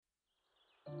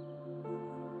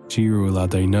Shiru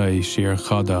l'Adonai shir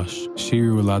chadash,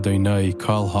 Shiru l'Adonai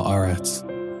kol haaretz.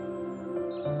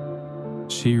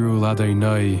 Shiru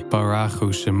l'Adonai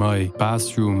barachu shemai,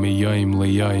 basru miyayim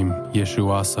liyayim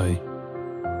Yeshuasai.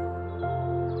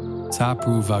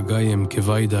 Tapru v'agayim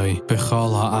kivaydai,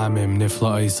 bechal ha'amim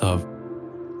nifla'aisav.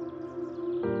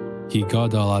 Ki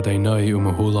gadal Adonai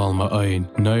umehulal ma'ayin,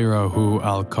 nairahu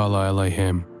al kala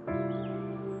Elohim.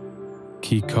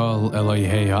 Ki kol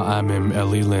Elohei ha'amim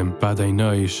elilim,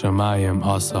 b'Adonai shamayim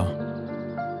asa.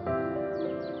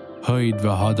 Hoid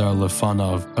v'hadar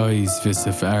lefanav, oiz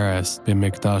v'sif eres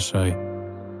b'mikdashai.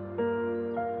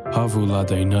 Havu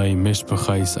l'Adonai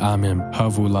mishpachais amim,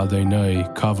 havu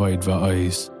l'Adonai kavod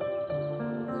v'oiz.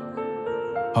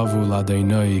 Havu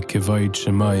l'Adonai kivod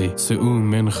shemai, se'u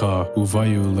mincha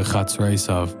uvayu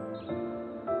l'chatzreisav.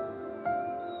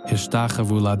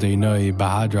 Hishtachavu l'Adonai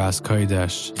b'hadras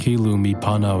kodesh, chilu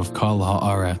mipanav kol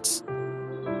ha'aretz.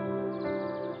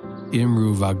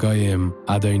 Imru v'agayim,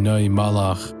 Adonai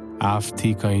malach, af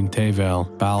tikain tevel,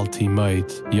 bal timait,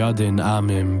 yadin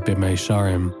amim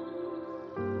b'meisharim.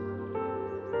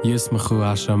 Yismachu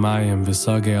hashamayim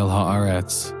v'sagel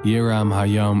ha'aretz, yiram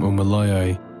hayam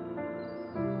u'meloyai.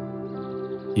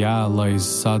 Ya lois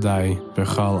sadai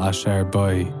b'chal asher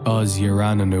boi, oz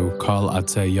yirananu kol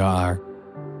atzei ya'ar.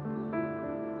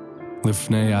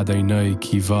 Lifnei Adonai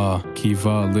kiva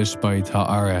lishbait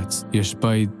ha'aretz,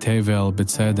 yishbait tevel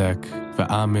b'tzedek,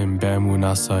 v'amim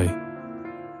be'emunasai.